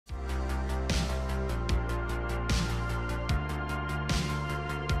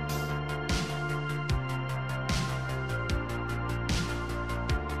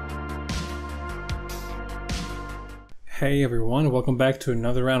Hey everyone, welcome back to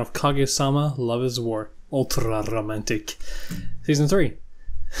another round of Kaguya-Sama Love is War Ultra Romantic Season 3.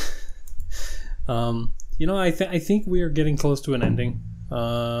 I think we are getting close to an ending.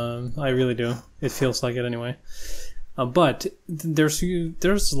 I really do. It feels like it anyway. But there's a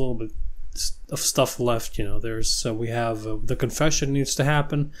little bit of stuff left, we have the confession needs to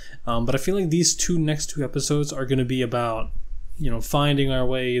happen. But I feel like these next two episodes are going to be about, finding our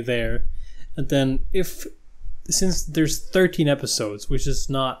way there. And then since there's 13 episodes, which is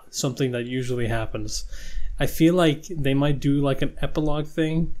not something that usually happens, I feel like they might do like an epilogue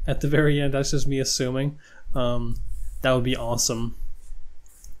thing at the very end. That's just me assuming. That would be awesome.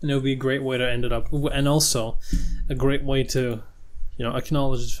 And it would be a great way to end it up. And also a great way to,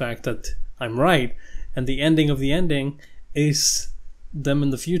 acknowledge the fact that I'm right. And the ending of the ending is them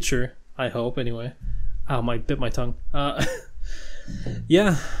in the future, I hope, anyway. Ow, I might bit my tongue.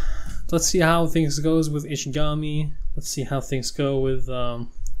 Yeah. Let's see how things goes with Ishigami. Let's see how things go with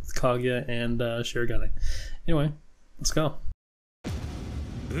Kaguya and Shirogane. Anyway, let's go.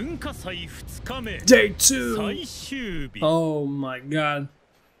 Day 2! Oh my god.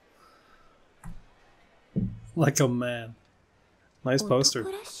 Like a man. Nice poster.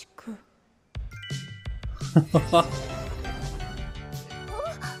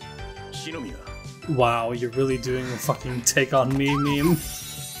 Wow, you're really doing a fucking take on me meme.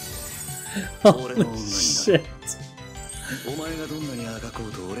 Holy shit.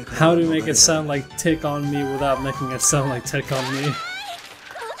 How do you make it sound like take on me without making it sound like take on me?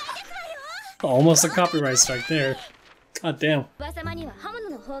 Almost a copyright strike there. God damn.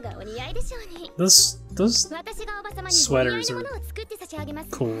 Those sweaters are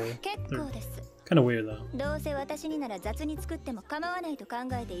cool. They're kind of weird though.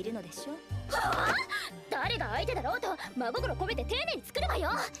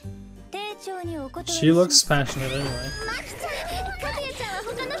 She looks passionate anyway.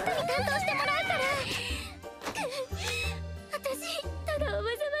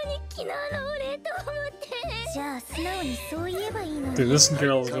 Dude, this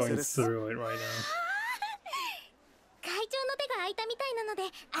girl is going through it right now.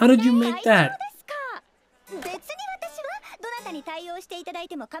 How did you make that?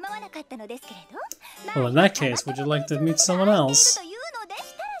 Well, in that case, would you like to meet someone else?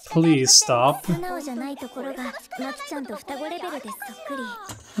 Please stop. Yeah,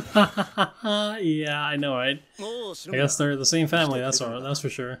 I know, right? I guess they're the same family, that's for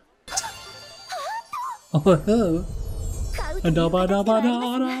sure.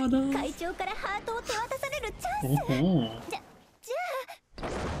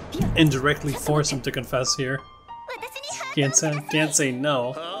 Indirectly force him to confess here. Can't say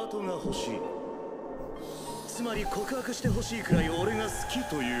no.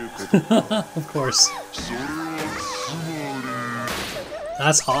 Of course.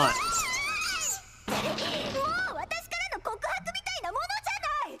 That's hot.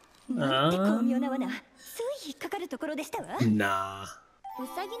 Nah.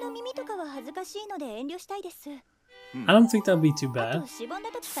 I don't think that'd be too bad.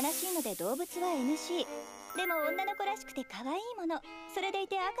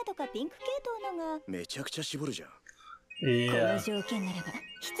 Yeah.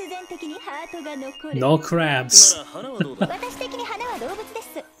 No crabs.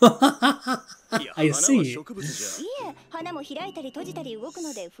 I see.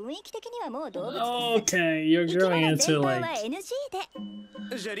 Okay, you're growing into like...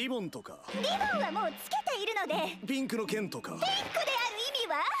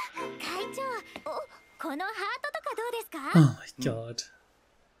 Oh my god.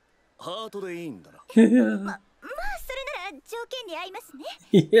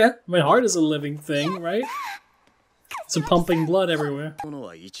 Yeah, my heart is a living thing, right? It's a pumping blood everywhere.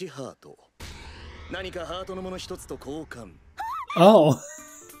 Oh,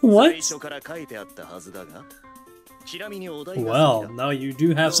 what? Well, now you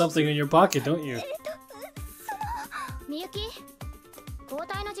do have something in your pocket, don't you?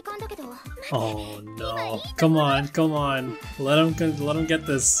 Oh no! Come on, come on! Let him get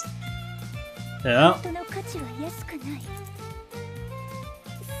this. Yeah.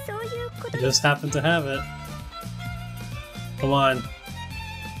 You just happen to have it. Come on.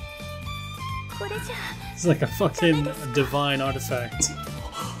 It's like a fucking divine artifact.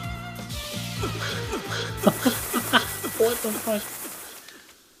 What the fuck?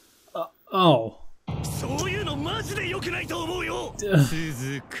 Oh.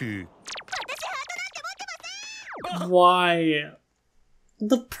 Why?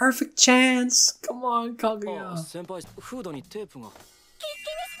 The perfect chance! Come on, Kaguya!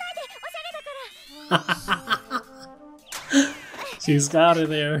 She's got it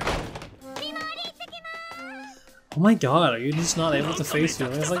there. Oh my god, are you just not able to face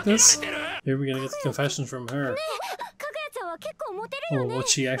feelings like this? Here we're gonna get the confession from her. Oh, what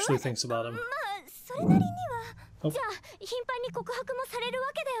she actually thinks about him. Oh. Oh.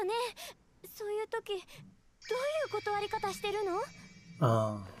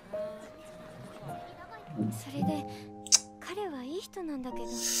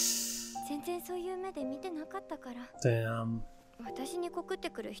 Damn. 私に告って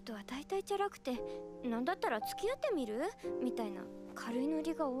くる人は大体チャラくて、なんだったら付き合ってみるみたいな軽いノ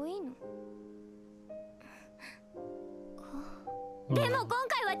リが多いの。でも今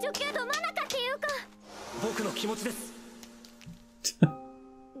回は女級ど真ん中っていうか、僕の気持ちです。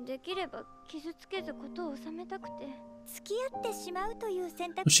できれば傷つけずことを収めたくて、付き合ってしまうという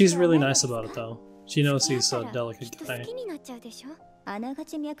選択肢は。 She's really nice about it though. She knows he's a delicate guy. 好きになっちゃうでしょ。あなが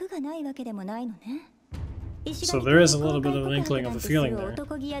ち脈がないわけでもないのね。 So there is a little bit of an inkling of a feeling there.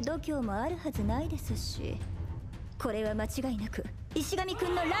 これは間違いなく石神くん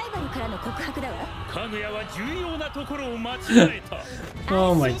のライバルからの告白だわ。かぐやは重要なところを間違えた。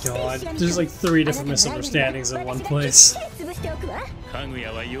Oh my god, there's like 3 different misunderstandings in one place. かぐ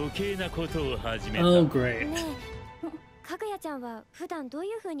やは余計なことを始めた。 Oh great. かぐやちゃんは普段どう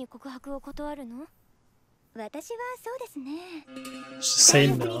いう風に告白を断るの？私はそうですね。Say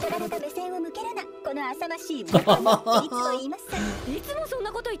no. この浅ましい。いつも言います。いつもそん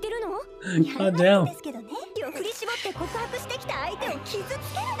なこと言ってるの？ God damn. ですけどね。振り絞って告白してきた相手を傷つける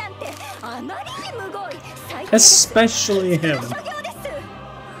なんてあまりにむごい。Especially him,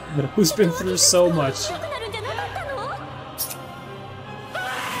 who's been through so much.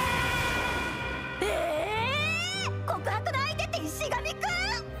 告白の相手って石神くん。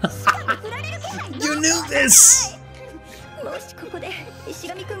 You knew this. もしここで石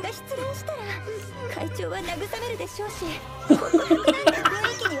神くんが失恋したら会長は慰めるでしょうし、告白なんて雰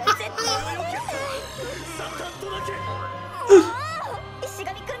囲気には絶対にならない。石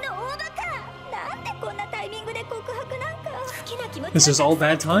神くんの大バカ。なんでこんなタイミングで告白なんか。好きな気持ち。This is all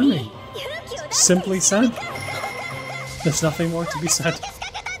bad timing. Simply said. There's nothing more to be said.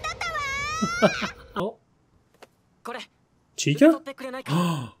 Oh. Chica?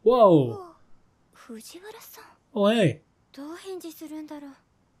 Whoa. 藤原さん。 Oh hey. どう返事するんだろう。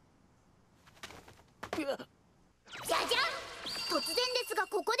じゃじゃん。突然ですが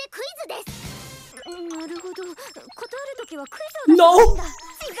ここでクイズです。なるほど。断るときはクイズを出すんだ。違います。惑わさ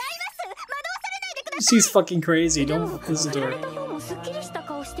れないでください。 She's fucking crazy. Don't listen to her. すっきりした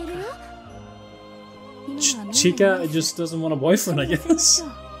顔してるよ。Chica just doesn't want a boyfriend, I guess.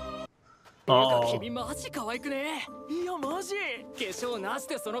 Oh. 君マジ可愛くね。いやマジ。化粧なし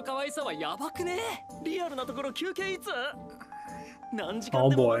でその可愛さはやばくね。リアルなところ休憩いつ？何時間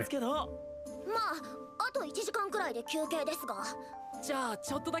でも待つけど。まああと1時間くらいで休憩ですが。じゃあ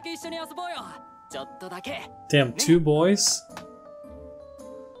ちょっとだけ一緒に遊ぼうよ。ちょっとだけ。 Damn, 2 boys?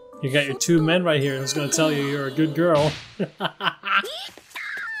 You got your 2 men right here who's gonna tell you you're a good girl.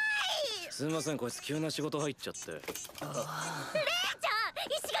 すみません、こいつ急な仕事入っちゃって。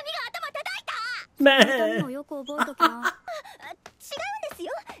Man. よく覚えときな。違うんですよ。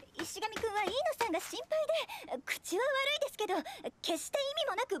石神くんは飯野さんが心配で、口は悪いですけど、決して意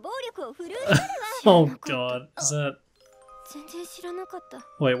味もなく暴力を振るう人では。 Oh god, is that? 全然知らなかった。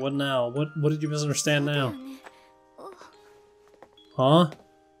 Wait, what now? What did you misunderstand now? Huh?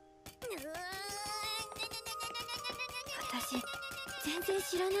 私全然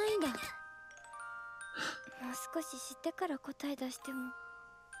知らないんだ。もう少し知ってから答え出しても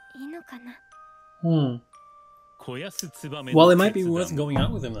いいのかな。 Well, it might be worth going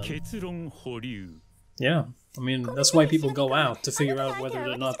out with him then. Yeah, I mean, that's why people go out, to figure out whether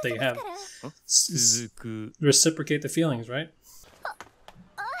or not they have reciprocate the feelings, right?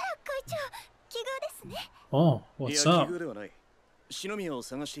 Oh, what's up?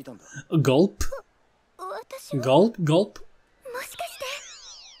 Gulp? Gulp? Gulp? もしかし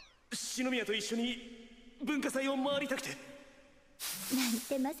て篠宮と一緒に文化祭を回りたくて。なん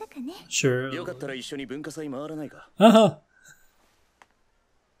てまさかね。Sure. よかったら一緒に文化祭回らないか。Haha.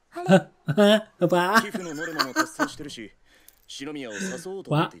 寄付のノルマも達成してるし、篠宮を誘おう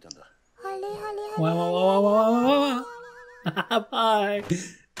と思っていたんだ。Bye.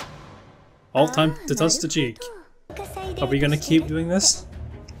 All time to touch the cheek. Are we gonna keep doing this?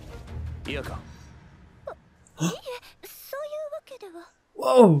 いやか。そういうわけでは。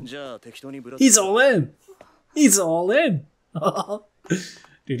 Whoa! じゃあ適当にブラ。 He's all in! He's all in!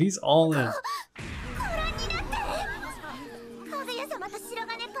 Dude, he's all in.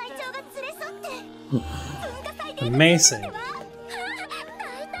 Amazing.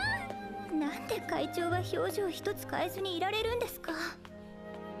 なんで会長は一表情一つ変えずにいられるんですか。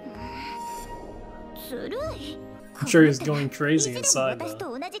ずるい。 I'm sure he's going crazy inside 私 though.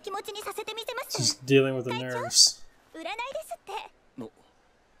 と同じ気持ちにさせてみせます。 Just dealing with the nerves. 占いですって。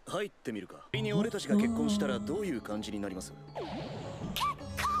入ってみるか。仮に俺たちが結婚したらどういう感じになります？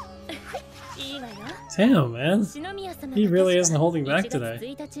いいわよ。 Damn, man. 篠宮様 He really isn't holding back 1 today. 月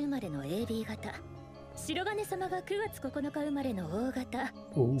1日生まれの AB 型。白金様が9月9日生まれの O 型。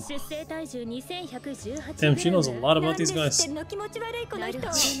 Ooh. 出生体重2118 Damn, she knows a lot about these guys. なんで知ってんの気持ち悪いこの人。な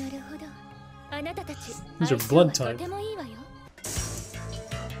るほど、なるほど。あなたたち These are blood 相性は type. とてもいいわよ。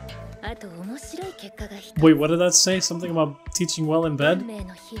あと面白い結果が一つ。 Wait, what did that say? Something about teaching well in 運 bed? 命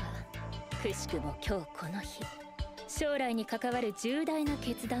の日はくしくも今日この日、将来に関わる重大な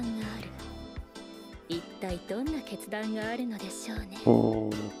決断がある。一体どんな決断があるのでしょうね。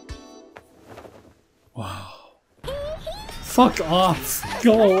 Wow. Fuck off.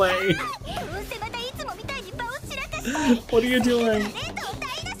 Go away. どうせまたいつもみたいに場を散らかして。 What are you doing? レートを台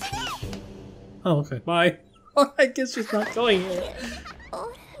無しに。 Oh, okay. Bye. I guess she's not going here.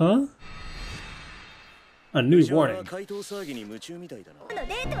 Huh? A new 藤原は warning. 怪盗騒ぎに夢中みたいだな。この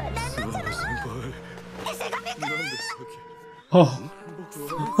デートは何の邪魔？手紙くん。 Oh.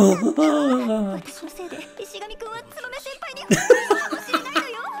 私のせいで石上くんはつばめ先輩に振られるかもしれないの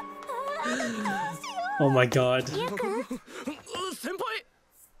よ。Oh my god. ゆうくん、先輩。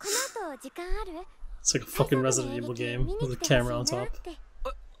この後時間ある？ It's like a fucking Resident Evil game with a camera on top.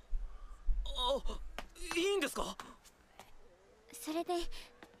 いいんですか？それで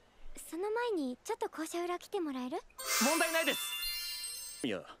その前にちょっと校舎裏来てもらえる？問題ないです。い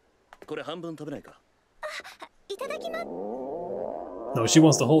や、これ半分食べないか？いただきます。 No, she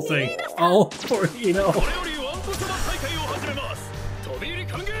wants the whole thing. Oh, poor Ino. これよりワンコそば大会を始めます。飛び入り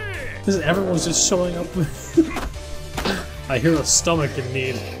歓迎。 This is everyone's just showing up with. I hear a stomach in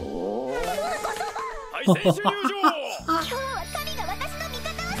need. はい、選手入場。今日は神が私の味方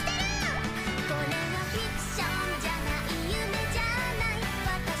をしてる。これはフィクションじゃない夢じゃない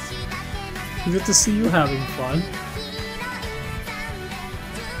私だけの Good to see you having fun. 来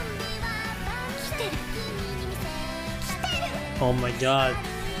てる。 Oh my god.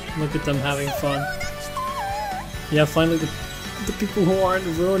 Look at them having fun. Yeah, finally the people who aren't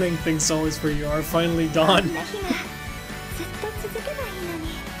ruining things always for you are finally gone. こんな日がずっと続けばいいの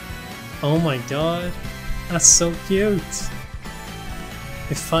に。 Oh my god. That's so cute.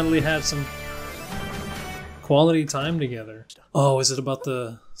 They finally had some quality time together. Oh, is it about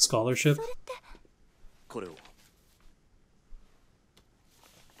the scholarship? これを。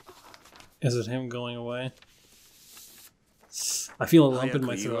 Is it him going away? I feel a lump 早 in く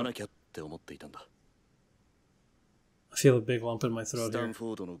my 言わ throat. なきゃって思っていたんだ。 I feel a big lump in my ス throat タ here. ンフ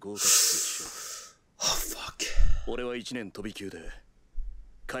ォードの合格通知書。 Oh, fuck. 俺は1年飛び級で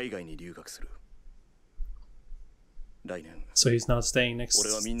海外に留学する。来年、 So he's not staying next 俺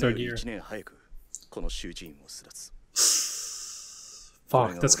はみんなよ third り year. 1年早くこの囚人を巣立つ。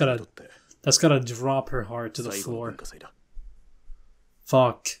 Fuck, that's これが俺に gotta とって that's gotta drop her heart to the 最後の floor. 文化祭だ。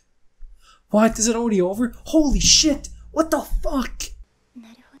 Fuck. What? Is it already over? Holy shit! What the fuck? な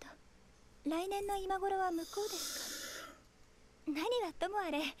るほど。来年の今頃は向こうですか。何はともあ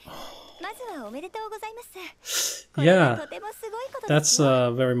れ、まずはおめでとうございます。これは Yeah, とてもすごいことです that's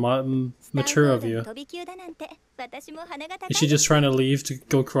よ。 very mature of you. 飛び級だなんて、私も鼻が高い。 Is she just trying to leave to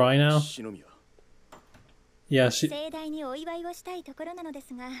go cry now? 篠宮。 Yeah, she 盛大にお祝いをしたいところなので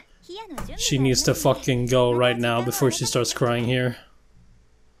すが、冷やの準備 she が needs to ないので fucking go right now before she starts crying here.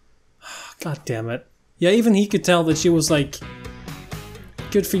 God damn it. Yeah, even he could tell that she was like,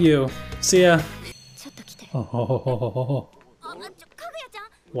 good for you. See ya. ちょっと来て。 Oh, ho, ho, ho, ho, ho. かぐやちゃん。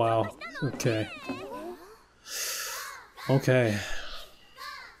 Wow. Okay. Okay.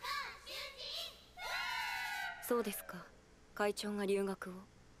 そうですか。会長が留学を。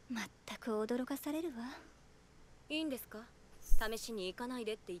まったく驚かされるわ。いいんですか？試しに行かない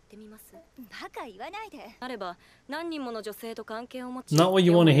でって言ってみます。バカ言わないで。あれば何人もの女性と関係を持ち、 Not what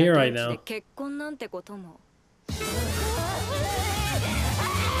you wanna hear right 現地 now. で結婚なんてことも。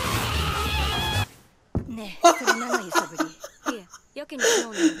ねえ、それなの揺さぶり。いえ、やけに素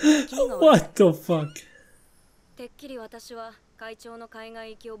直なので君が悪い。 What the fuck? てっきり私は会長の海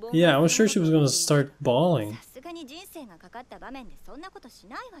外行きを妨害 Yeah, I was す sure る she もの was と思 gonna ってい start bawling. さすがに人生がかかった場面でそんなことし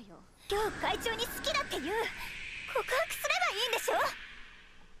ないわよ。今日会長に好きだって言う。告白すればいいんでしょ。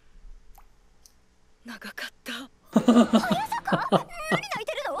長かった。何泣い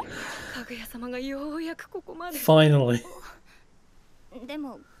てるかぐや様がようやくここまで。 Finally. の？で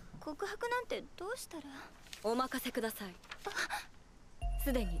も告白なんてどうしたら。お任せください。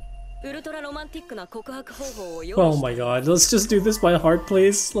すでにウルトラロマンティックな告白方法を用意 Oh my god, let's just do this by heart,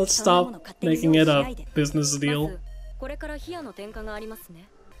 please. Let's stop making it a business ま deal. ずこれからヒアの転化がありますね。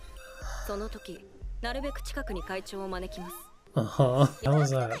その時なるべく近くに会長を招きます。Uh-huh. How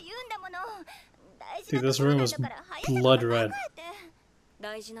was that? Dude, this room is blood red.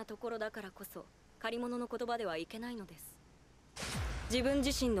 大事なところだからこそ借り物の言葉ではいけないのです。自分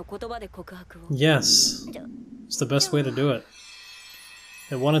自身の言葉で告白を。 Yes. It's the best way to do it.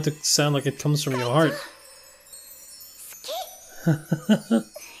 I want it to sound like it comes from your heart.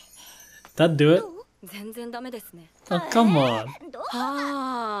 That'd do it. 全然ダメですね。 Oh, come on.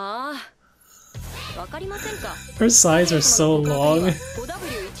 はあ。わかりませんか。 Her sides are so long.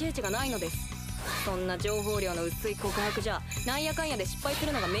 5W1H がないのです。そんな情報量の薄い告白じゃなんやかんやで失敗す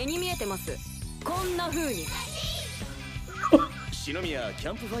るのが目に見えてます。こんな風に。篠宮、キ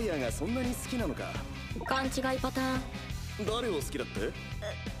ャンプファイヤーがそんなに好きなのか。勘違いパターン。誰を好きだって？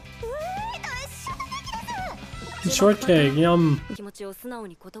 Shortcake, yum. 気持ちを素直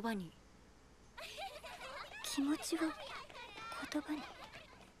に言葉に。気持ちを言葉に。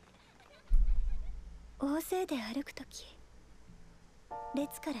大勢で歩くとき、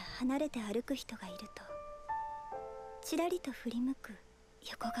列から離れて歩く人がいると、ちらりと振り向く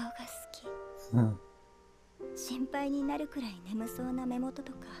横顔が好き。心配になるくらい眠そうな目元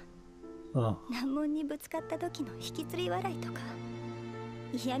とか、Oh. 難問にぶつかった時の引きつり笑いとか、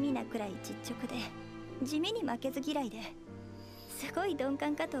嫌味なくらい実直で地味に負けず嫌いで、すごい鈍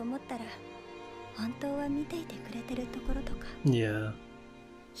感かと思ったら本当は見ていてくれてるところとか。 Yeah.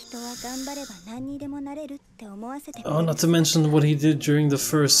 人は頑張れば何にでもなれるって思わせてくれる。 Oh, not to mention what he did during the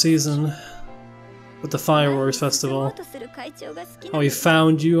first season with the fireworks festival. How he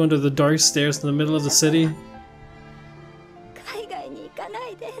found you under the dark stairs in the middle of the city. 海外に行かな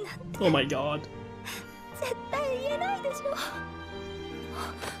いでなんて Oh my god. 絶対言えないでしょ。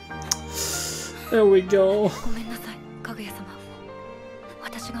 There we go. ごめんなさい、かぐや様。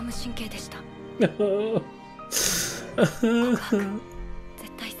私が無神経でした。絶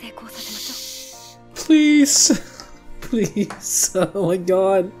対成功させましょう。 Please. Please. Oh my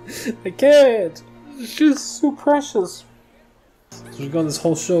god. I can't. She's so precious. So we've got this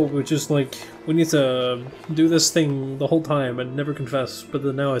whole show, which is like, we need to do this thing the whole time and never confess, but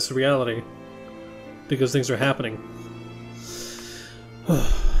then now it's a reality. Because things are happening. 見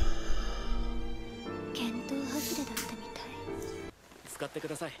当外れだったみたい。使ってく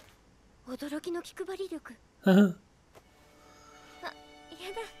ださい。驚きの気配り力。 Haha. や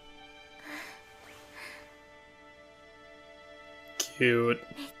だ。 Cute. めっ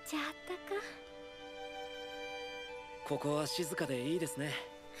ちゃあったか。ここは静かでいいですね。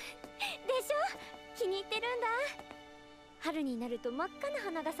でしょ。気に入ってるんだ。春になると真っ赤な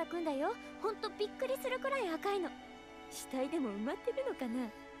花が咲くんだよ。ほんとびっくりするくらい赤いの。死体でも埋まってるのか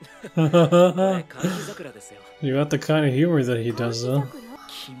な。You got the kind of humor that he does, though.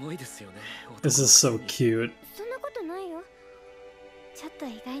 キモいですよね。 This is so cute. そんなことないよ。ちょっと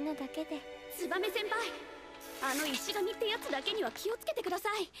意外なだけで。ツバメ先輩、あの石神ってやつだけには気をつけてくださ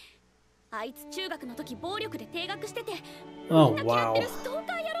い。あいつ中学の時暴力で停学してて、 Oh みんな嫌っ wow. てるストー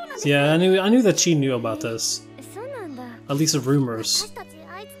カー野郎なんです。 Yeah, I knew that she knew about this. そうなんだ。 At least of rumors. 私たち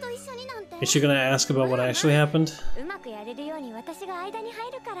あいつと一緒になんて。 Is she gonna ask about what actually happened? うまくやれるように私が間に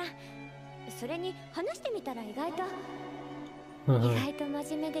入るから。それに話してみたら意外と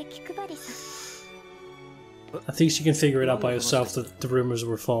真面目で気配りさ。 I think she can figure it out by herself that the rumors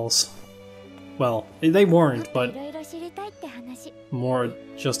were false. Well, they weren't, but いろいろ知りたいって話。 more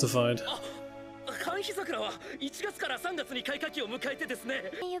justified. 寒日桜は1月から3月に開花期を迎えてです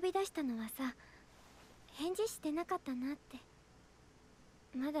ね。呼び出したのはさ、返事してなかったなって。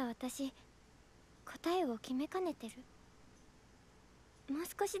まだ私答えを決めかねてる。もう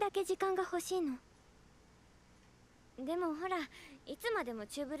少しだけ時間が欲しいの。でもほら、いつまでも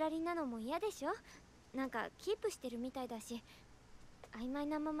チューブラリンなのも嫌でしょ。なんかキープしてるみたいだし、曖昧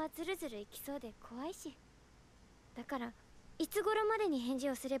なままズルズルいきそうで怖いし。だからいつ頃までに返事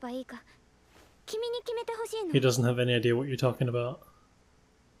をすればいいか君に決めてほしいの。 He doesn't have any idea what you're talking about.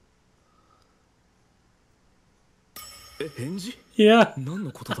 返事？ Yeah. 何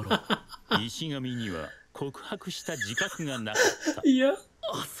のことだろう。石神には告白した自覚がなかった。Yeah. あ、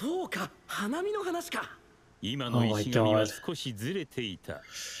そうか。花見の話か。今の石神は少しずれていた。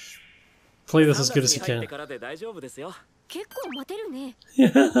Play this as good as you 入って can. からで大丈夫ですよ。結構待てるね。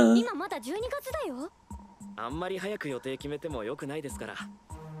 Yeah. 今まだ12月だよ。あんまり早く予定決めても良くないですから。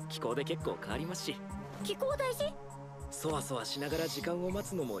気候で結構変わりますし。気候大事。そわそわしながら時間を待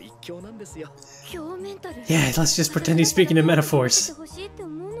つのも一興なんですよ。今日メンタル。 Yeah, let's just pretend he's speaking in metaphors. 欲しいって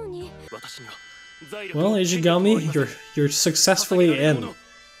思うのに。私には財力 Well, Ishigami, you're successfully in.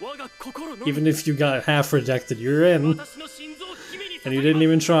 Even if you got half rejected, you're in. And you didn't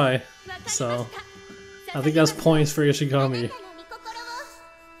even try. So, I think that's points for Ishigami.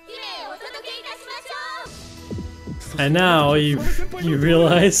 And now you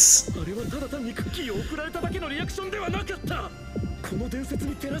realize. この伝説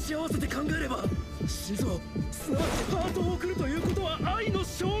に照らし合わせて考えれば死像すなわちハートを送るということは愛の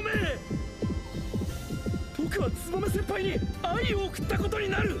証明。僕はつばめ先輩に愛を送ったことに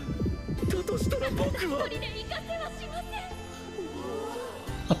なる。だとしたら僕は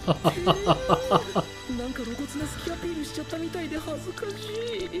なんか露骨な好きアピールしちゃったみたいで恥ずかし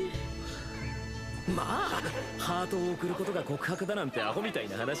い。まあハートを送ることが告白だなんてアホみたい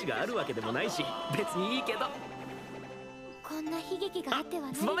な話があるわけでもないし別にいいけど。こんな悲劇があって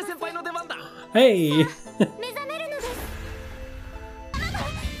はなりません。つばめ先輩の出番だ。Hey! 目覚めるのです。あなた、い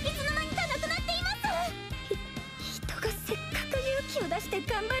つの間にかなくなっています。人がせっかく勇気を出して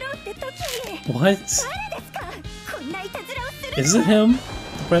頑張ろうって時に What? 誰ですか？こんないたずらをする。 Is it him? The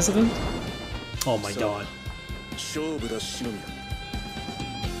president? Oh my god. 勝負だ篠宮。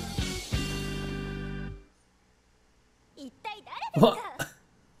一体誰ですか？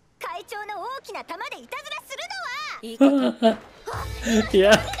会長の大きな玉でいたずらするのは。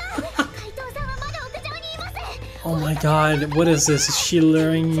Yeah. Oh my god, what is this? Is he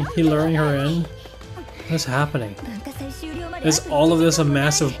luring her in? What's happening? Is all of this a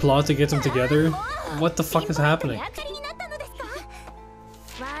massive plot to get them together? What the fuck is happening?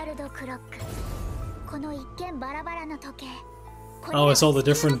 Oh, it's all the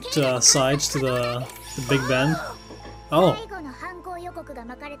different sides to the Big Ben? Oh. 予告が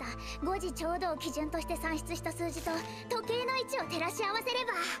まかれた5時ちょうどを基準として算出した数字と時計の位置を照らし合わせれ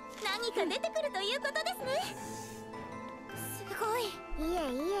ば何か出てくるということですね。すごい。いえ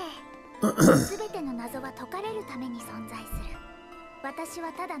いえ。全ての謎は解かれるために存在する。私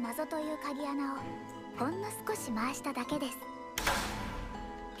はただ謎という鍵穴をほんの少し回しただけです。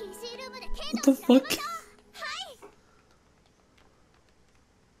PC ルームでWhat the fuck?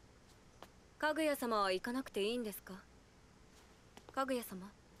 かぐや様は行かなくていいんですか？かぐや様。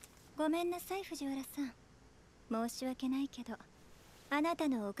ごめんなさい藤原さん。申し訳ないけどあなた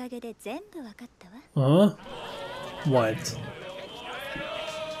のおかげで全部わかったわ。What?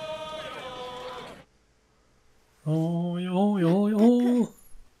 Oh, yo, yo, yo.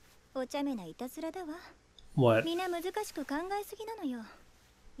 お茶目ないたずらだわ。 What? みんな難しく考えすぎなのよ。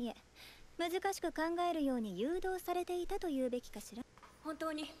いえ、難しく考えるように誘導されていたと言うべきかしら。本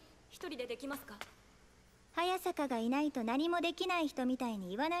当に一人でできますか？早坂がいないと何もできない人みたい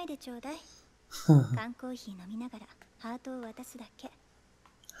に言わないでちょうだい。缶コーヒー飲みながらハートを渡すだけ。ち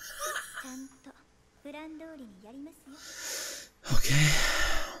ゃんとプラン通りにやりますよ。Okay.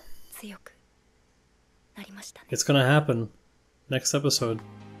 強くなりましたね。 It's gonna happen. Next episode.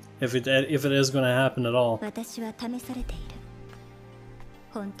 If it is gonna happen at all. 私は試されている。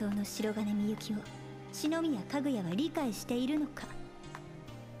本当の白金みゆきを篠宮かぐやは理解しているのか。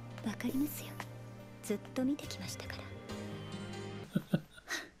わかりますよ。ずっと見てきましたから。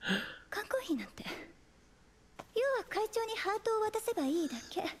缶コーヒーなんて要は会長にハートを渡せばいいだ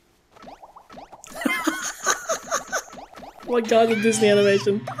け。Oh my god, the Disney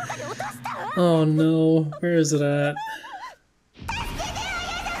animation. Oh no, where is it at?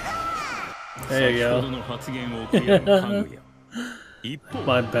 There you go.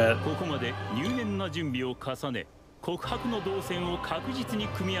 My bad. ここまで入念な準備を重ね、告白の動線を確実に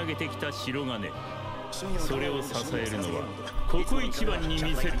組み上げてきた白金。それを支えるのはここ一番に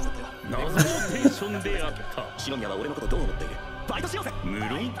見せる謎のテンションであった。篠宮は俺のことどう思っている？バイトしようぜ。無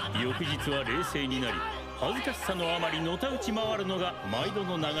論翌日は冷静になり、恥ずかしさのあまりのたうち回るのが毎度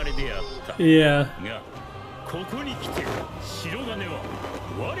の流れであった。Yeah. がここに来て白金は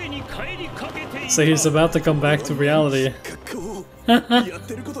我に返りかけていた。 So he's about to come back to reality. やっ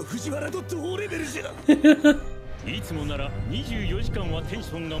てること藤原と同レベルじゃ。いつもなら24時間はテン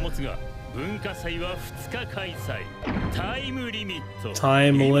ションが持つが、文化祭は2日開催。タイムリミット。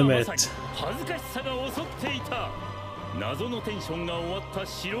Time limit. 恥ずかしさが襲っていた。謎のテンションが終わった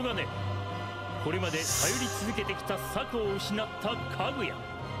白金。これまで頼り続けてきた策を失ったかぐや。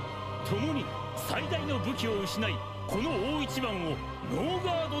共に最大の武器を失い、この大一番をノー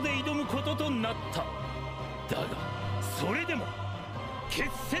ガードで挑むこととなった。だがそれでも決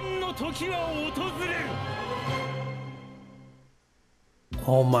戦の時は訪れる。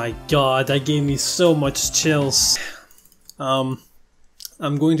Oh my god, that gave me so much chills. I'm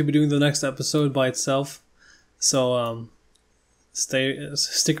going to be doing the next episode by itself, so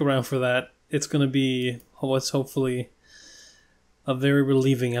stick around for that. It's gonna be what's hopefully a very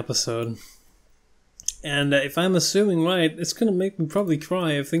relieving episode. And if I'm assuming right, it's gonna make me probably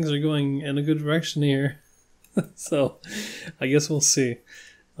cry if things are going in a good direction here. So, I guess we'll see.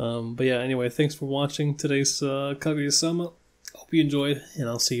 But yeah, anyway, thanks for watching today's Kaguya-Sama. Hope you enjoyed, and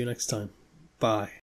I'll see you next time. Bye.